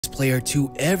youngest player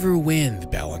to ever win the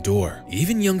Ballon d'Or,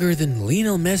 even younger than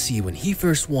Lionel Messi when he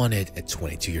first won it at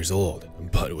 22 years old.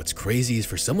 But what's crazy is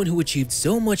for someone who achieved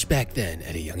so much back then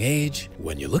at a young age,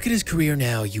 when you look at his career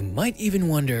now, you might even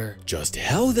wonder, just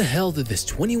how the hell did this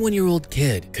 21-year-old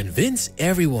kid convince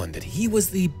everyone that he was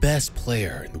the best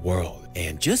player in the world?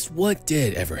 And just what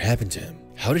did ever happen to him?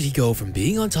 How did he go from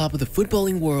being on top of the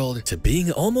footballing world to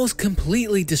being almost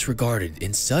completely disregarded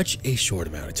in such a short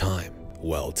amount of time?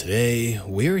 Well, today,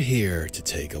 we're here to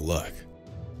take a look.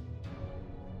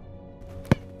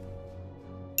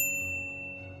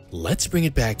 Let's bring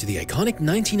it back to the iconic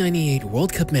 1998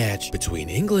 World Cup match between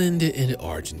England and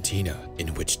Argentina,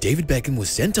 in which David Beckham was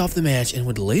sent off the match and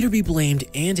would later be blamed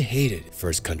and hated for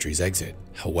his country's exit.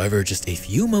 However, just a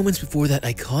few moments before that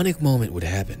iconic moment would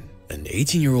happen, an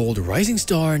 18-year-old rising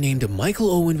star named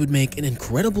Michael Owen would make an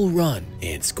incredible run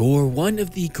and score one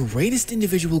of the greatest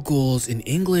individual goals in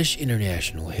English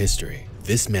international history.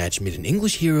 This match made an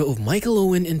English hero of Michael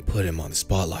Owen and put him on the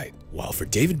spotlight, while for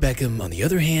David Beckham, on the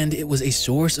other hand, it was a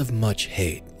source of much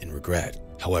hate and regret.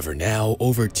 However, now,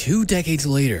 over 2 decades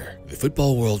later, the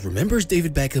football world remembers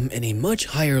David Beckham in a much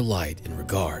higher light and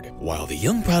regard, while the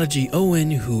young prodigy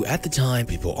Owen, who at the time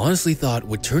people honestly thought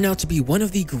would turn out to be one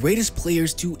of the greatest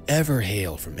players to ever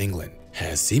hail from England,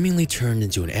 has seemingly turned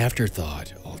into an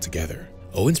afterthought altogether.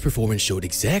 Owen's performance showed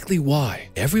exactly why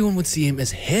everyone would see him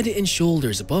as head and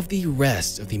shoulders above the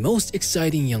rest of the most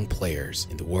exciting young players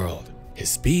in the world. His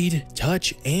speed,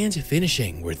 touch, and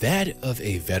finishing were that of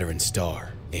a veteran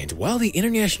star. And while the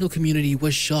international community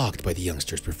was shocked by the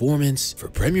youngster's performance, for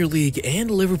Premier League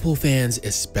and Liverpool fans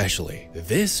especially,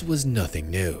 this was nothing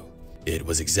new. It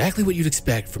was exactly what you'd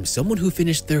expect from someone who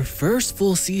finished their first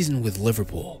full season with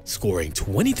Liverpool, scoring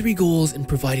 23 goals and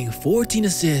providing 14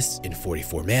 assists in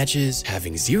 44 matches,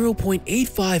 having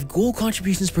 0.85 goal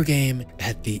contributions per game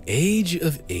at the age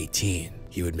of 18.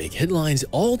 He would make headlines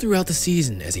all throughout the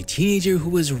season as a teenager who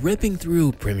was ripping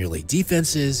through Premier League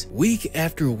defenses week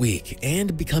after week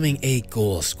and becoming a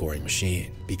goal-scoring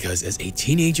machine. Because as a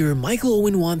teenager, Michael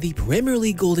Owen won the Premier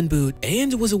League Golden Boot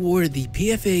and was awarded the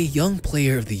PFA Young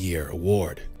Player of the Year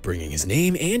award, bringing his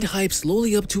name and hype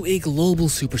slowly up to a global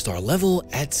superstar level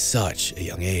at such a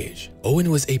young age.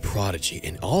 Owen was a prodigy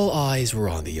and all eyes were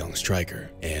on the young striker,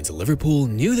 and Liverpool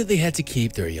knew that they had to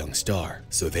keep their young star,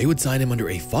 so they would sign him under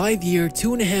a 5-year,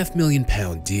 £2.5 million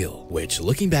deal, which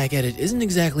looking back at it isn't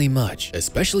exactly much,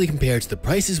 especially compared to the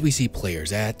prices we see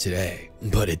players at today.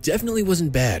 But it definitely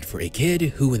wasn't bad for a kid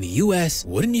who in the US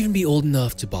wouldn't even be old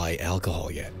enough to buy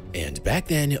alcohol yet. And back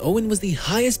then, Owen was the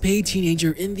highest paid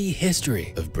teenager in the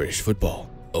history of British football.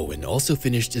 Owen also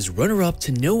finished as runner-up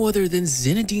to no other than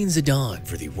Zinedine Zidane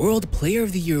for the World Player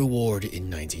of the Year award in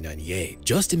 1998.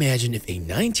 Just imagine if a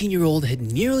 19-year-old had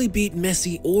nearly beat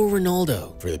Messi or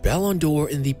Ronaldo for the Ballon d'Or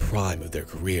in the prime of their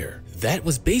career. That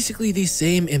was basically the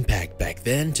same impact back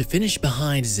then to finish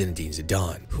behind Zinedine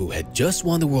Zidane, who had just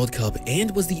won the World Cup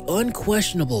and was the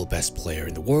unquestionable best player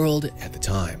in the world at the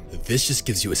time. This just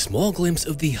gives you a small glimpse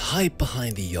of the hype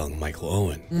behind the young Michael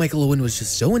Owen. Michael Owen was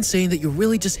just so insane that you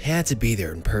really just had to be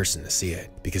there in person to see it,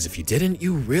 because if you didn't,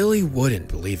 you really wouldn't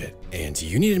believe it. And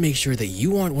you need to make sure that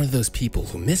you aren't one of those people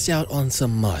who missed out on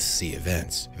some must-see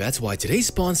events. That's why today's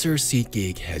sponsor,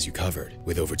 SeatGeek, has you covered.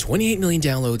 With over 28 million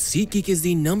downloads, SeatGeek is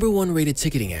the #1 rated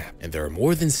ticketing app, and there are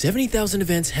more than 70,000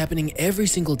 events happening every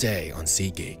single day on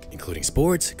SeatGeek, including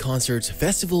sports, concerts,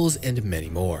 festivals, and many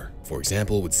more. For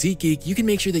example, with SeatGeek, you can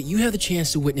make sure that you have the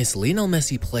chance to witness Lionel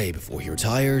Messi play before he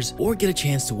retires, or get a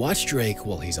chance to watch Drake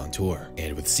while he's on tour.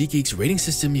 And with SeatGeek's rating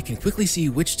system, you can quickly see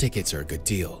which tickets are a good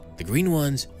deal, the green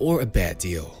ones, or a bad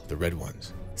deal, the red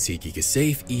ones. SeatGeek is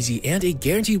safe, easy, and a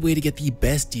guaranteed way to get the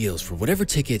best deals for whatever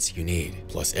tickets you need.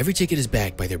 Plus, every ticket is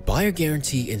backed by their buyer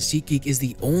guarantee, and SeatGeek is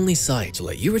the only site to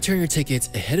let you return your tickets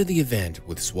ahead of the event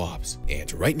with swaps.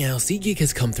 And right now, SeatGeek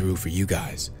has come through for you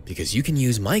guys, because you can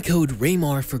use my code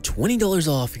Raymar for $20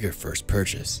 off your first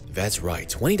purchase. That's right,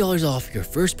 $20 off your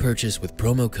first purchase with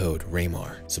promo code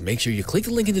Raymar. So make sure you click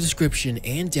the link in the description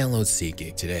and download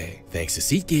SeatGeek today. Thanks to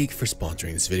SeatGeek for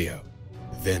sponsoring this video.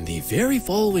 Then the very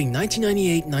following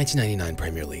 1998-1999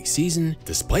 Premier League season,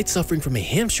 despite suffering from a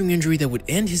hamstring injury that would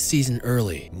end his season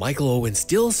early, Michael Owen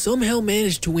still somehow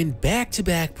managed to win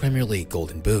back-to-back Premier League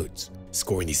Golden Boots,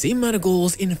 scoring the same amount of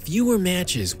goals in fewer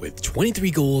matches with 23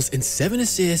 goals and 7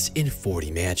 assists in 40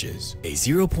 matches, a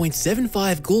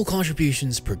 0.75 goal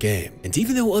contributions per game. And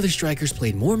even though other strikers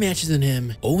played more matches than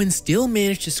him, Owen still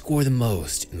managed to score the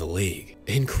most in the league.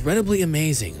 Incredibly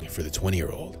amazing for the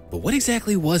 20-year-old. But what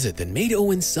exactly was it that made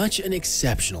Owen such an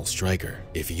exceptional striker?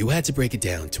 If you had to break it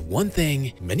down to one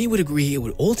thing, many would agree it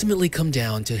would ultimately come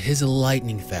down to his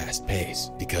lightning-fast pace.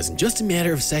 Because in just a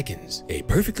matter of seconds, a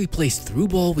perfectly placed through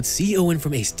ball would see Owen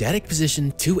from a static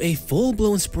position to a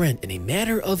full-blown sprint in a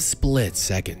matter of split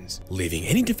seconds, leaving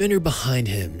any defender behind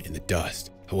him in the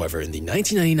dust. However, in the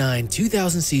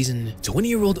 1999-2000 season,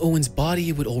 20-year-old Owen's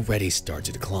body would already start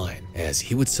to decline, as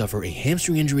he would suffer a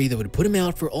hamstring injury that would put him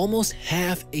out for almost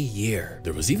half a year.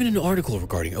 There was even an article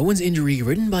regarding Owen's injury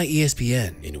written by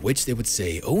ESPN, in which they would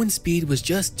say Owen's speed was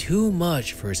just too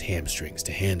much for his hamstrings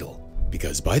to handle.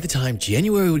 Because by the time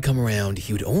January would come around,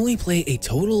 he would only play a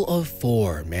total of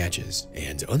 4 matches,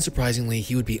 and unsurprisingly,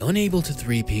 he would be unable to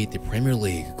three-peat the Premier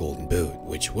League Golden Boot,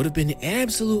 which would have been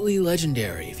absolutely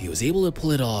legendary if he was able to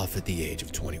pull it off at the age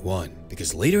of 21.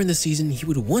 Because later in the season, he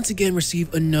would once again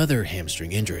receive another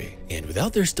hamstring injury, and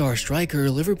without their star striker,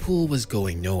 Liverpool was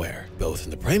going nowhere, both in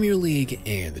the Premier League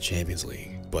and the Champions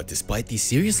League. But despite the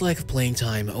serious lack of playing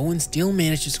time, Owen still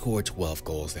managed to score 12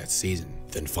 goals that season.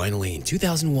 Then finally, in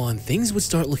 2001, things would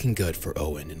start looking good for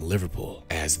Owen and Liverpool,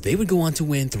 as they would go on to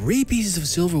win 3 pieces of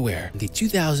silverware in the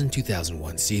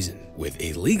 2000-2001 season, with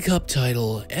a League Cup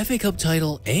title, FA Cup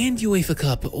title, and UEFA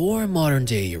Cup or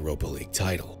modern-day Europa League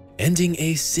title, ending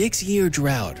a 6-year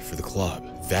drought for the club.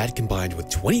 That, combined with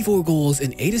 24 goals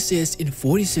and 8 assists in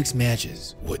 46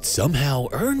 matches, would somehow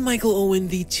earn Michael Owen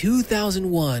the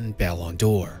 2001 Ballon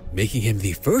d'Or, making him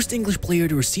the first English player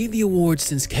to receive the award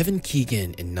since Kevin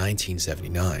Keegan in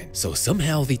 1979. So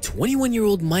somehow the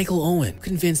 21-year-old Michael Owen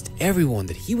convinced everyone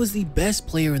that he was the best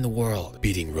player in the world,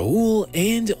 beating Raul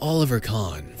and Oliver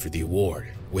Kahn for the award,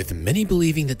 with many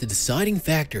believing that the deciding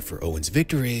factor for Owen's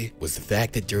victory was the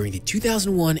fact that during the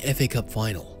 2001 FA Cup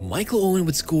final, Michael Owen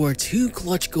would score 2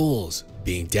 clutch goals.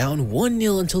 Being down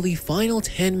 1-0 until the final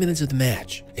 10 minutes of the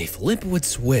match, a flip would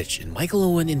switch in Michael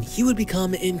Owen and he would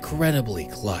become incredibly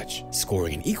clutch,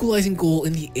 scoring an equalizing goal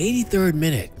in the 83rd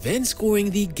minute, then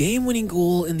scoring the game-winning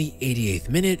goal in the 88th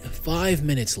minute 5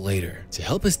 minutes later, to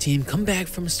help his team come back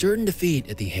from certain defeat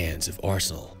at the hands of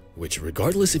Arsenal, which,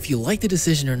 regardless if you like the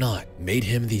decision or not, made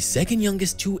him the second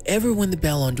youngest to ever win the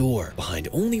Ballon d'Or, behind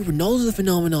only Ronaldo the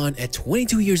Phenomenon at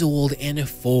 22 years old and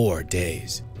 4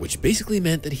 days, which basically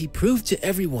meant that he proved to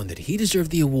everyone that he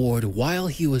deserved the award while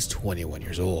he was 21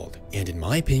 years old. And in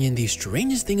my opinion, the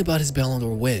strangest thing about his Ballon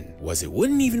d'Or win was it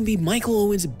wouldn't even be Michael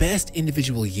Owen's best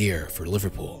individual year for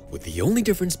Liverpool, with the only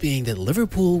difference being that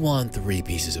Liverpool won 3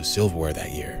 pieces of silverware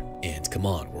that year. And come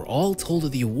on, we're all told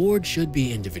that the award should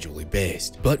be individually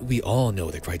based, but we all know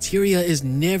that criteria is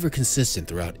never consistent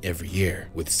throughout every year,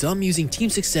 with some using team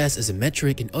success as a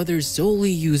metric and others solely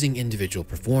using individual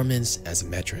performance as a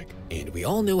metric. And we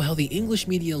all know how the English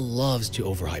media loves to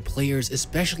overhype players,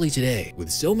 especially today,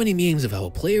 with so many memes of how a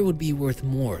player would be worth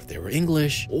more if they were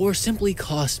English, or simply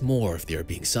cost more if they were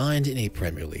being signed in a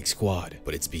Premier League squad.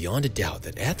 But it's beyond a doubt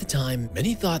that at the time,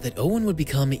 many thought that Owen would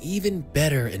become even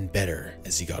better and better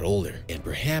as he got older, and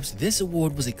perhaps this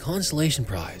award was a consolation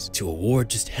prize to award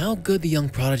just how good the young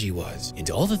prodigy was, and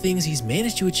all the things he's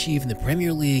managed to achieve in the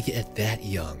Premier League at that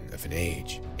young of an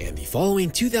age. And the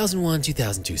following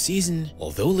 2001-2002 season,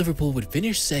 although Liverpool would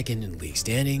finish second in league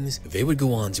standings, they would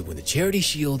go on to win the Charity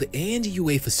Shield and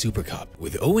UEFA Super Cup,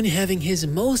 with Owen having his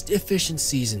most efficient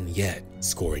season yet,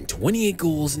 scoring 28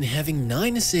 goals and having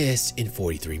 9 assists in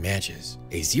 43 matches,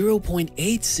 a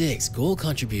 0.86 goal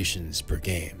contributions per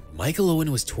game. Michael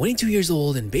Owen was 22 years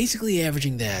old and basically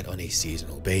averaging that on a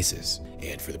seasonal basis,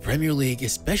 and for the Premier League,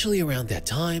 especially around that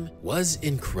time, was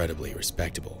incredibly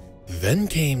respectable. Then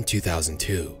came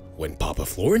 2002, when Papa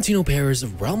Florentino Perez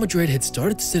of Real Madrid had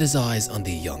started to set his eyes on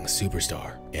the young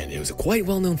superstar. And it was a quite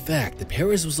well-known fact that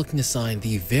Perez was looking to sign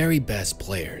the very best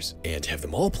players, and have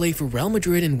them all play for Real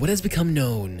Madrid in what has become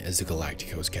known as the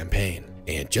Galacticos campaign.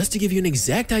 And just to give you an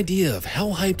exact idea of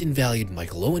how hyped and valued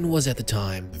Michael Owen was at the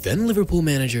time, then Liverpool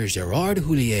manager Gerard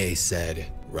Houllier said,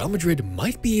 Real Madrid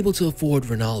might be able to afford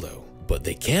Ronaldo, but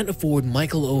they can't afford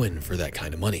Michael Owen for that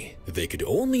kind of money. They could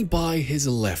only buy his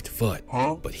left foot,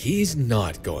 but he's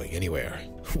not going anywhere.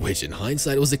 Which in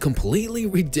hindsight was a completely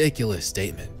ridiculous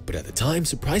statement, but at the time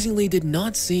surprisingly did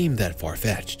not seem that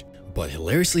far-fetched. But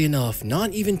hilariously enough,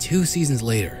 not even 2 seasons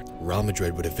later, Real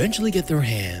Madrid would eventually get their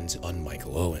hands on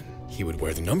Michael Owen. He would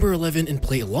wear the number 11 and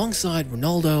play alongside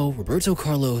Ronaldo, Roberto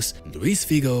Carlos, Luis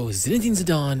Figo, Zinedine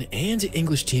Zidane, and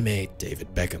English teammate David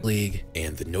Beckham. League,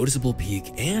 and the noticeable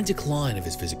peak and decline of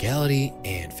his physicality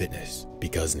and fitness.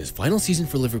 Because in his final season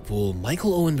for Liverpool,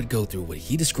 Michael Owen would go through what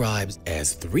he describes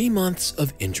as 3 months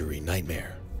of injury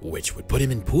nightmare, which would put him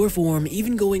in poor form,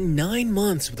 even going 9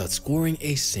 months without scoring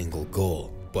a single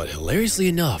goal. But hilariously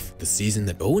enough, the season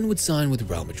that Owen would sign with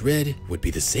Real Madrid would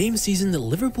be the same season that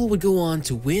Liverpool would go on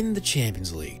to win the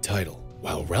Champions League title,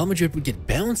 while Real Madrid would get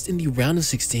bounced in the round of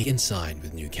 16 and signed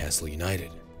with Newcastle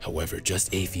United. However,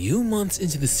 just a few months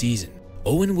into the season,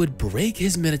 Owen would break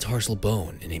his metatarsal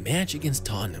bone in a match against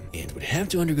Tottenham and would have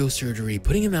to undergo surgery,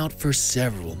 putting him out for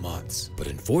several months. But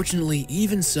unfortunately,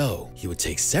 even so, he would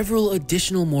take several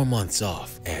additional more months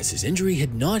off, as his injury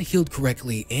had not healed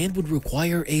correctly and would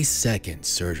require a second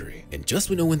surgery. And just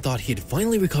when Owen thought he had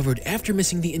finally recovered after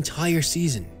missing the entire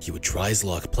season, he would try his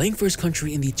luck playing for his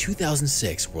country in the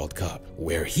 2006 World Cup,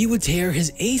 where he would tear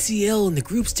his ACL in the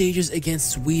group stages against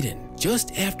Sweden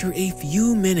just after a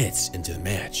few minutes into the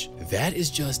match. That is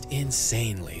just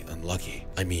insanely unlucky.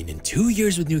 I mean, in 2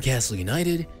 years with Newcastle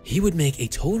United, he would make a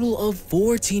total of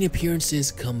 14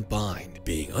 appearances combined,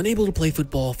 being unable to play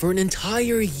football for an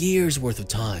entire year's worth of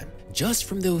time, just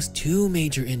from those 2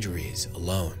 major injuries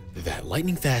alone. That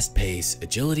lightning fast pace,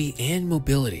 agility, and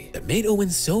mobility that made Owen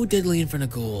so deadly in front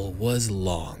of goal was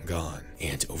long gone.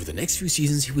 And over the next few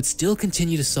seasons, he would still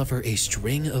continue to suffer a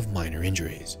string of minor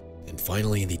injuries. And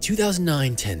finally, in the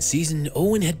 2009-10 season,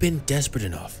 Owen had been desperate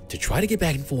enough to try to get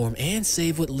back in form and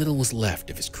save what little was left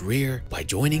of his career by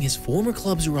joining his former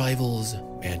club's rivals,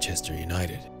 Manchester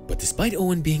United. But despite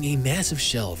Owen being a massive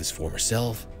shell of his former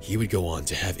self, he would go on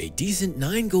to have a decent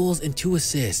 9 goals and 2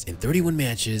 assists in 31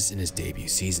 matches in his debut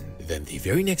season. Then the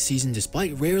very next season,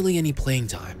 despite rarely any playing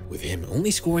time, with him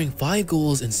only scoring 5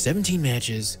 goals in 17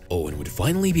 matches, Owen would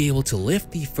finally be able to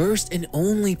lift the first and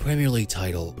only Premier League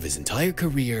title of his entire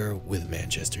career with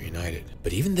Manchester United.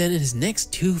 But even then, in his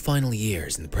next 2 final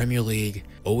years in the Premier League,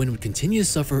 Owen would continue to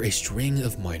suffer a string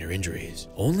of minor injuries,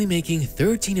 only making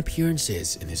 13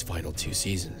 appearances in his final 2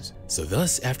 seasons. So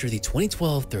thus, after the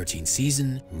 2012-13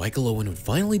 season, Michael Owen would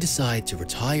finally decide to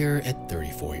retire at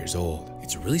 34 years old.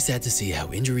 It's really sad to see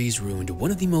how injuries ruined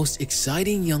one of the most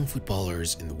exciting young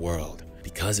footballers in the world,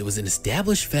 because it was an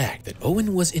established fact that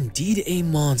Owen was indeed a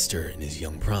monster in his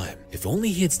young prime. If only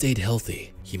he had stayed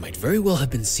healthy, he might very well have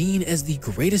been seen as the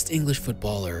greatest English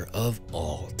footballer of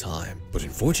all time. But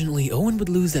unfortunately, Owen would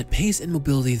lose that pace and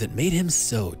mobility that made him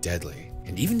so deadly.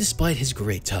 And even despite his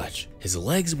great touch, his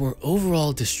legs were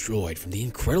overall destroyed from the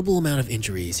incredible amount of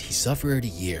injuries he suffered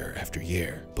year after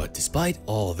year. But despite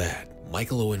all that,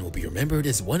 Michael Owen will be remembered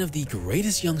as one of the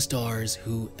greatest young stars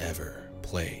who ever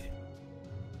played.